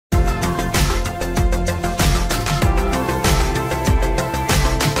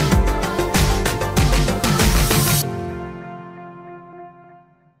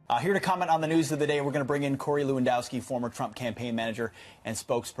Here to comment on the news of the day, we're going to bring in Corey Lewandowski, former Trump campaign manager and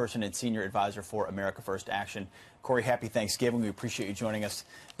spokesperson and senior advisor for America First Action. Corey, happy Thanksgiving. We appreciate you joining us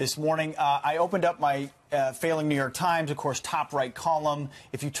this morning. I opened up my failing New York Times, of course, top right column.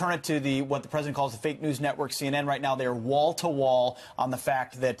 If you turn it to what the president calls the fake news network, CNN, right now, they are wall to wall on the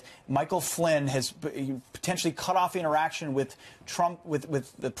fact that Michael Flynn has potentially cut off interaction with Trump,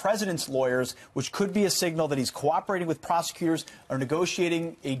 with the president's lawyers, which could be a signal that he's cooperating with prosecutors or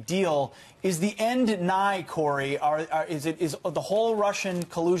negotiating a deal. Is the end nigh, Corey? Is the whole Russian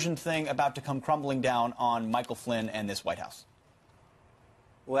collusion thing about to come crumbling down on Michael Flynn and this White House?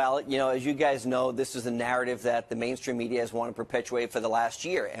 Well, you know, as you guys know, this is a narrative that the mainstream media has wanted to perpetuate for the last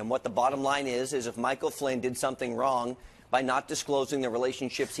year. And what the bottom line is if Michael Flynn did something wrong by not disclosing the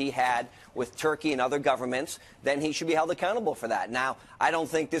relationships he had with Turkey and other governments, then he should be held accountable for that. Now, I don't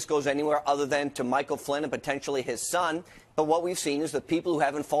think this goes anywhere other than to Michael Flynn and potentially his son. But what we've seen is the people who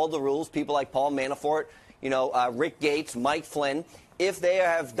haven't followed the rules, people like Paul Manafort, Rick Gates, Mike Flynn, if they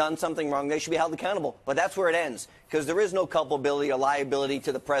have done something wrong, they should be held accountable. But that's where it ends, because there is no culpability or liability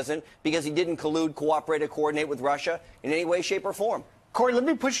to the president because he didn't collude, cooperate, or coordinate with Russia in any way, shape, or form. Corey, let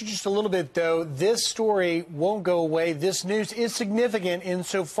me push you just a little bit, though. This story won't go away. This news is significant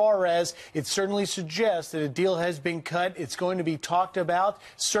insofar as it certainly suggests that a deal has been cut. It's going to be talked about,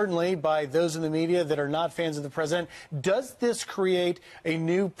 certainly, by those in the media that are not fans of the president. Does this create a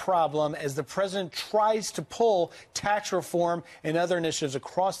new problem as the president tries to pull tax reform and other initiatives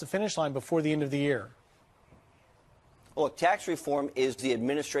across the finish line before the end of the year? Look, tax reform is the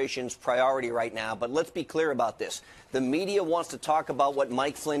administration's priority right now, but let's be clear about this. The media wants to talk about what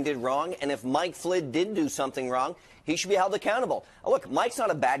Mike Flynn did wrong, and if Mike Flynn did do something wrong, he should be held accountable. Look, Mike's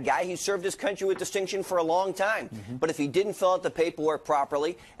not a bad guy. He served his country with distinction for a long time. But if he didn't fill out the paperwork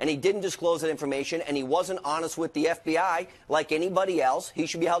properly, and he didn't disclose that information, and he wasn't honest with the FBI like anybody else, he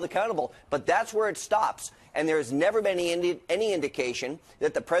should be held accountable. But that's where it stops. And there has never been any indication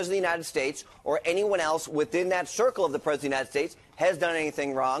that the President of the United States or anyone else within that circle of the President of the United States has done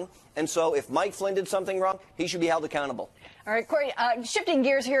anything wrong. And so if Mike Flynn did something wrong, he should be held accountable. All right, Corey, shifting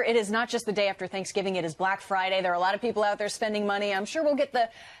gears here, it is not just the day after Thanksgiving. It is Black Friday. There are a lot of people out there spending money. I'm sure we'll get the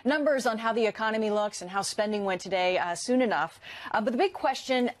numbers on how the economy looks and how spending went today soon enough. But the big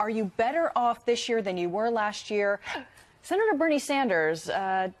question, are you better off this year than you were last year? Senator Bernie Sanders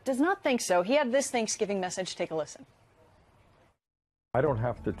does not think so. He had this Thanksgiving message. Take a listen. I don't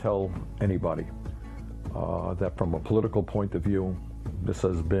have to tell anybody that from a political point of view, this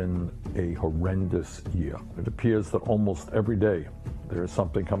has been a horrendous year. It appears that almost every day there is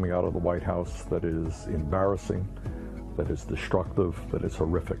something coming out of the White House that is embarrassing, that is destructive, that is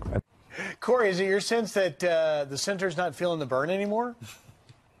horrific. Corey, is it your sense that the senator's not feeling the burn anymore?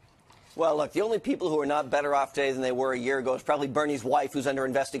 Well, look, the only people who are not better off today than they were a year ago is probably Bernie's wife, who's under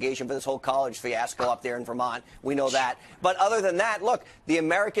investigation for this whole college fiasco up there in Vermont. We know that. But other than that, look, the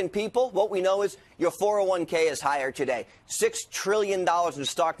American people, what we know is your 401k is higher today. $6 trillion in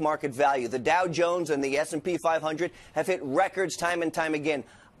stock market value. The Dow Jones and the S&P 500 have hit records time and time again.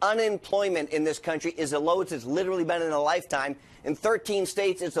 Unemployment in this country is the lowest it's literally been in a lifetime. In 13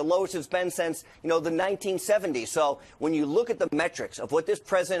 states, it's the lowest it's been since, the 1970s. So when you look at the metrics of what this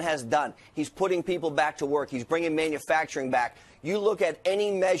president has done, he's putting people back to work. He's bringing manufacturing back. You look at any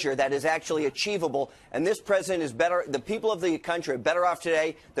measure that is actually achievable, and this president is better. The people of the country are better off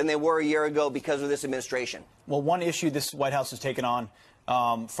today than they were a year ago because of this administration. Well, one issue this White House has taken on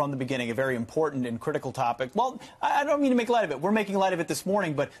from the beginning, a very important and critical topic. Well, I don't mean to make light of it. We're making light of it this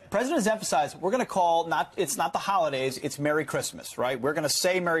morning, but the president has emphasized we're going to call it's not the holidays, it's Merry Christmas, right? We're going to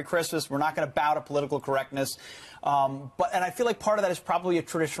say Merry Christmas. We're not going to bow to political correctness. And I feel like part of that is probably a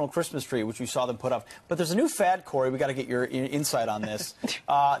traditional Christmas tree, which we saw them put up. But there's a new fad, Corey. We got to get your insight on this.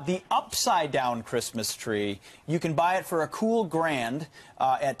 The upside down Christmas tree. You can buy it for a cool $1,000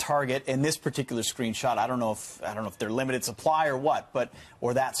 at Target. In this particular screenshot, I don't know if they're limited supply or what,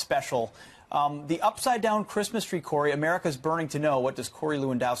 or that special. The upside down Christmas tree, Corey. America's burning to know. What does Corey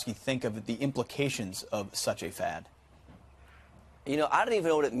Lewandowski think of the implications of such a fad? I don't even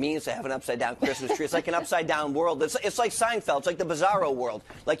know what it means to have an upside-down Christmas tree. It's like an upside-down world. It's like Seinfeld. It's like the Bizarro world.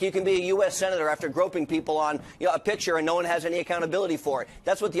 Like you can be a U.S. senator after groping people on a picture and no one has any accountability for it.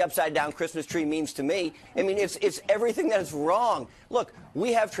 That's what the upside-down Christmas tree means to me. I mean, it's everything that is wrong. Look,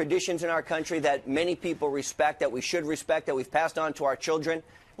 we have traditions in our country that many people respect, that we should respect, that we've passed on to our children.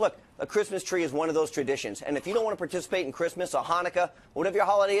 Look, a Christmas tree is one of those traditions. And if you don't want to participate in Christmas or Hanukkah, whatever your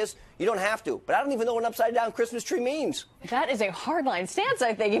holiday is, you don't have to. But I don't even know what an upside-down Christmas tree means. That is a hardline stance,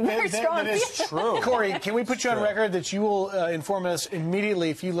 I think. Very strong. That is true. Corey, can we put you on record that you will inform us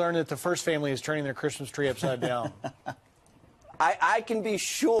immediately if you learn that the first family is turning their Christmas tree upside down? I can be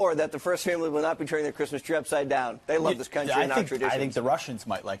sure that the first family will not be turning their Christmas tree upside down. They love this country and our traditions. I think the Russians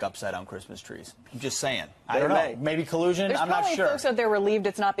might like upside-down Christmas trees. I'm just saying. I don't may. know. Maybe collusion? There's I'm not sure. There's probably folks out there relieved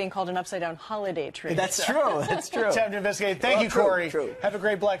it's not being called an upside-down holiday tree. That's true. That's true. Time to investigate. Thank you, Corey. True. Have a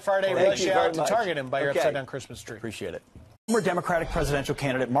great Black Friday. Thank Reach you out very to much. Target and buy your upside-down Christmas tree. Appreciate it. Former Democratic presidential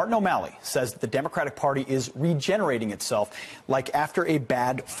candidate Martin O'Malley says that the Democratic Party is regenerating itself like after a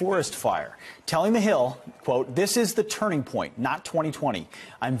bad forest fire, telling The Hill, quote, "This is the turning point, not 2020.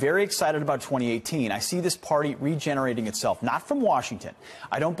 I'm very excited about 2018. I see this party regenerating itself, not from Washington.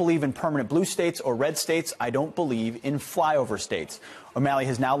 I don't believe in permanent blue states or red states. I don't believe in flyover states." O'Malley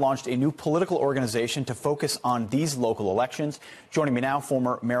has now launched a new political organization to focus on these local elections. Joining me now,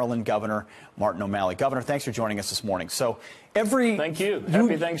 former Maryland Governor Martin O'Malley. Governor, thanks for joining us this morning. So Thank you.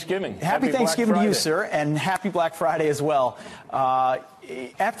 Happy Thanksgiving. Happy Thanksgiving to you, sir, and happy Black Friday as well.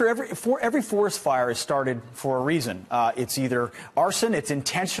 After every forest fire is started for a reason. It's either arson, it's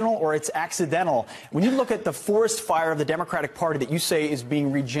intentional, or it's accidental. When you look at the forest fire of the Democratic Party that you say is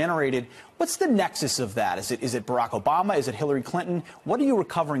being regenerated, what's the nexus of that? Is it Barack Obama? Is it Hillary Clinton? What are you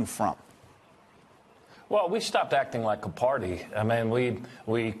recovering from? Well, we stopped acting like a party. I mean,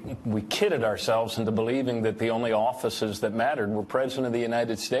 we kidded ourselves into believing that the only offices that mattered were President of the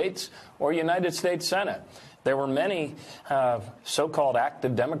United States or United States Senate. There were many so-called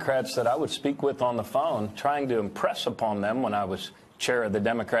active Democrats that I would speak with on the phone, trying to impress upon them when I was chair of the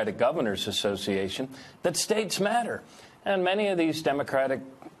Democratic Governors Association that states matter. And many of these Democratic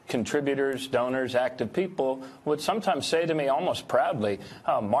contributors, donors, active people would sometimes say to me almost proudly,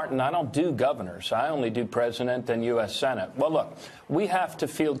 "Oh, Martin, I don't do governors. I only do president and U.S. Senate." Well, look, we have to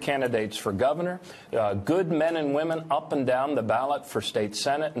field candidates for governor, good men and women up and down the ballot for state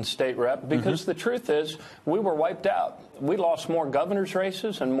senate and state rep, because the truth is we were wiped out. We lost more governor's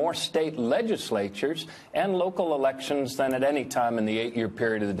races and more state legislatures and local elections than at any time in the 8-year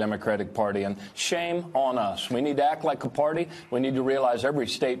period of the Democratic Party. And shame on us. We need to act like a party. We need to realize every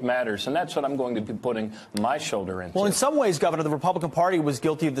state matters. And that's what I'm going to be putting my shoulder into. Well, in some ways, Governor, the Republican Party was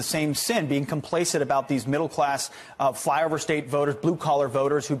guilty of the same sin, being complacent about these middle-class flyover state voters, blue-collar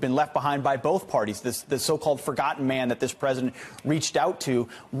voters who've been left behind by both parties, the so-called forgotten man that this president reached out to.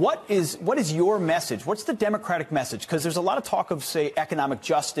 What is your message? What's the Democratic message? Because there's a lot of talk of, say, economic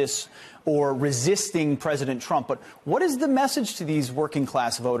justice or resisting President Trump. But what is the message to these working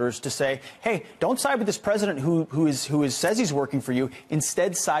class voters to say, hey, don't side with this president who says he's working for you.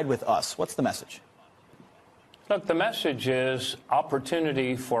 Instead, side with us? What's the message? Look, the message is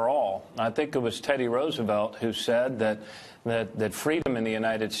opportunity for all. I think it was Teddy Roosevelt who said that freedom in the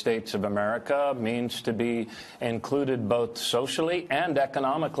United States of America means to be included both socially and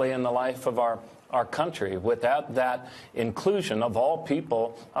economically in the life of our country. Without that inclusion of all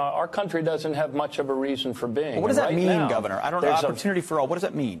people, our country doesn't have much of a reason for being. Well, what does that mean, Governor? I don't know. Opportunity for all. What does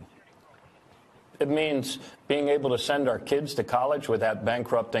that mean? It means being able to send our kids to college without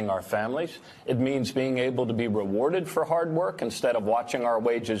bankrupting our families. It means being able to be rewarded for hard work instead of watching our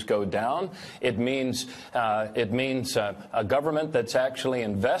wages go down. It means a government that's actually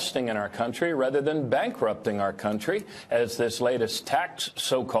investing in our country rather than bankrupting our country, as this latest tax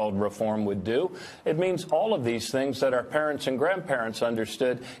so-called reform would do. It means all of these things that our parents and grandparents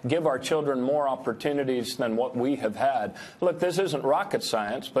understood give our children more opportunities than what we have had. Look, this isn't rocket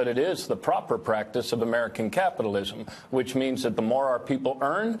science, but it is the proper practice of American capitalism, which means that the more our people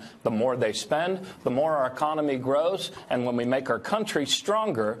earn, the more they spend, the more our economy grows, and when we make our country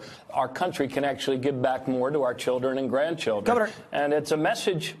stronger, our country can actually give back more to our children and grandchildren. Governor, and it's a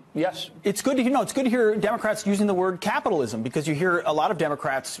message. Yes, it's good to hear. No, it's good to hear Democrats using the word capitalism, because you hear a lot of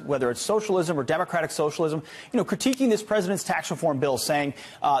Democrats, whether it's socialism or democratic socialism, critiquing this president's tax reform bill, saying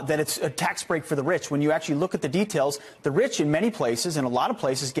that it's a tax break for the rich. When you actually look at the details, the rich in many places, in a lot of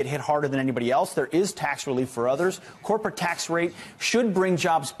places, get hit harder than anybody else. There is tax relief for others. Corporate tax rate should bring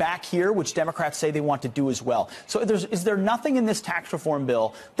jobs back here, which Democrats say they want to do as well. So is there nothing in this tax reform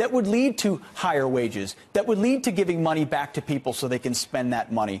bill that would lead to higher wages, that would lead to giving money back to people so they can spend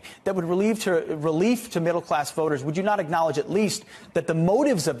that money, that would relief to middle-class voters? Would you not acknowledge at least that the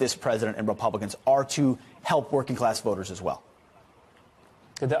motives of this president and Republicans are to help working-class voters as well?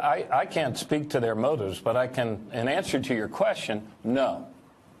 I can't speak to their motives, but I can, in answer to your question, no.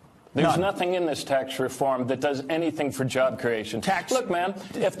 There's nothing in this tax reform that does anything for job creation. Look, man,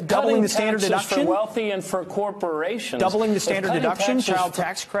 if doubling the standard deduction for wealthy and for corporations, doubling the standard deduction, child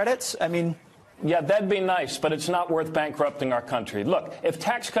tax credits, I mean. Yeah, that'd be nice, but it's not worth bankrupting our country. Look, if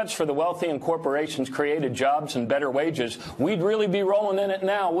tax cuts for the wealthy and corporations created jobs and better wages, we'd really be rolling in it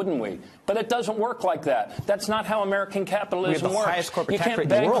now, wouldn't we? But it doesn't work like that. That's not how American capitalism works. Highest corporate you tax rate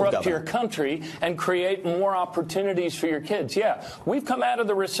can't in the world, bankrupt your Governor. country and create more opportunities for your kids. Yeah, we've come out of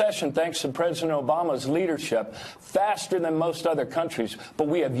the recession thanks to President Obama's leadership faster than most other countries. But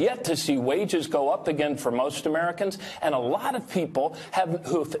we have yet to see wages go up again for most Americans. And a lot of people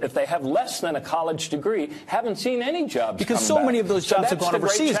who, if they have less than a college degree, haven't seen any jobs because come so back. many of those jobs have gone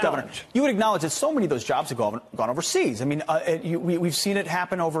overseas, Governor. Challenge. You would acknowledge that so many of those jobs have gone overseas. I mean, we've seen it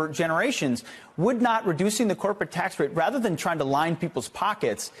happen over generations. Would not reducing the corporate tax rate, rather than trying to line people's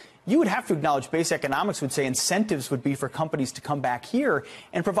pockets, you would have to acknowledge base economics would say incentives would be for companies to come back here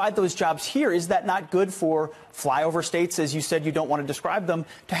and provide those jobs here. Is that not good for flyover states, as you said you don't want to describe them,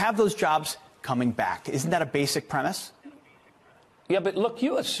 to have those jobs coming back? Isn't that a basic premise? Yeah, but look,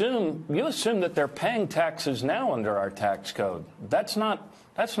 you assume that they're paying taxes now under our tax code. That's not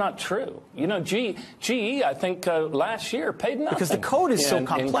true. You know, GE, I think last year paid nothing. Because the code is so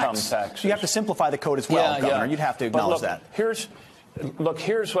complex. You have to simplify the code as well, Governor. You'd have to acknowledge that. Here's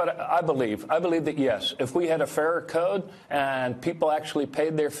what I believe. I believe that, yes, if we had a fairer code and people actually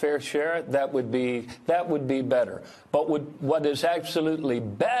paid their fair share, that would be better. But what is absolutely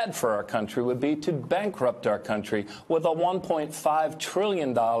bad for our country would be to bankrupt our country with a $1.5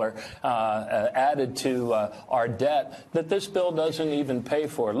 trillion added to our debt that this bill doesn't even pay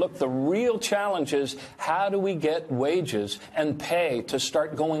for. Look, the real challenge is how do we get wages and pay to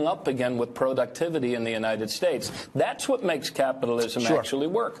start going up again with productivity in the United States? That's what makes capitalism actually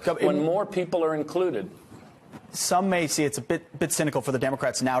work, when more people are included. Some may see it's a bit cynical for the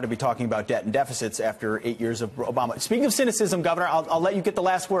Democrats now to be talking about debt and deficits after 8 years of Obama. Speaking of cynicism, Governor, I'll let you get the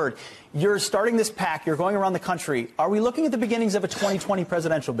last word. You're starting this pack. You're going around the country. Are we looking at the beginnings of a 2020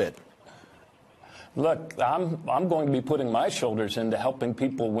 presidential bid? Look, I'm going to be putting my shoulders into helping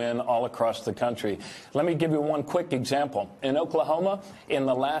people win all across the country. Let me give you one quick example. In Oklahoma, in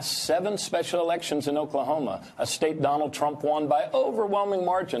the last 7 special elections in Oklahoma, a state Donald Trump won by overwhelming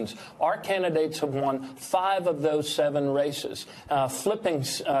margins, our candidates have won 5 of those 7 races, flipping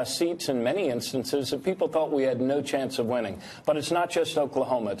seats in many instances that people thought we had no chance of winning. But it's not just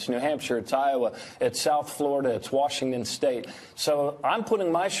Oklahoma. It's New Hampshire, it's Iowa, it's South Florida, it's Washington State. So I'm putting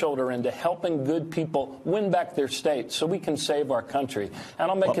my shoulder into helping good people win back their state so we can save our country. And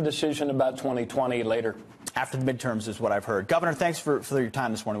I'll make a decision about 2020 later. After the midterms is what I've heard. Governor, thanks for your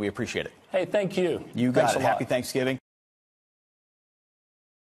time this morning. We appreciate it. Hey, thank you. You got it. Happy Thanksgiving.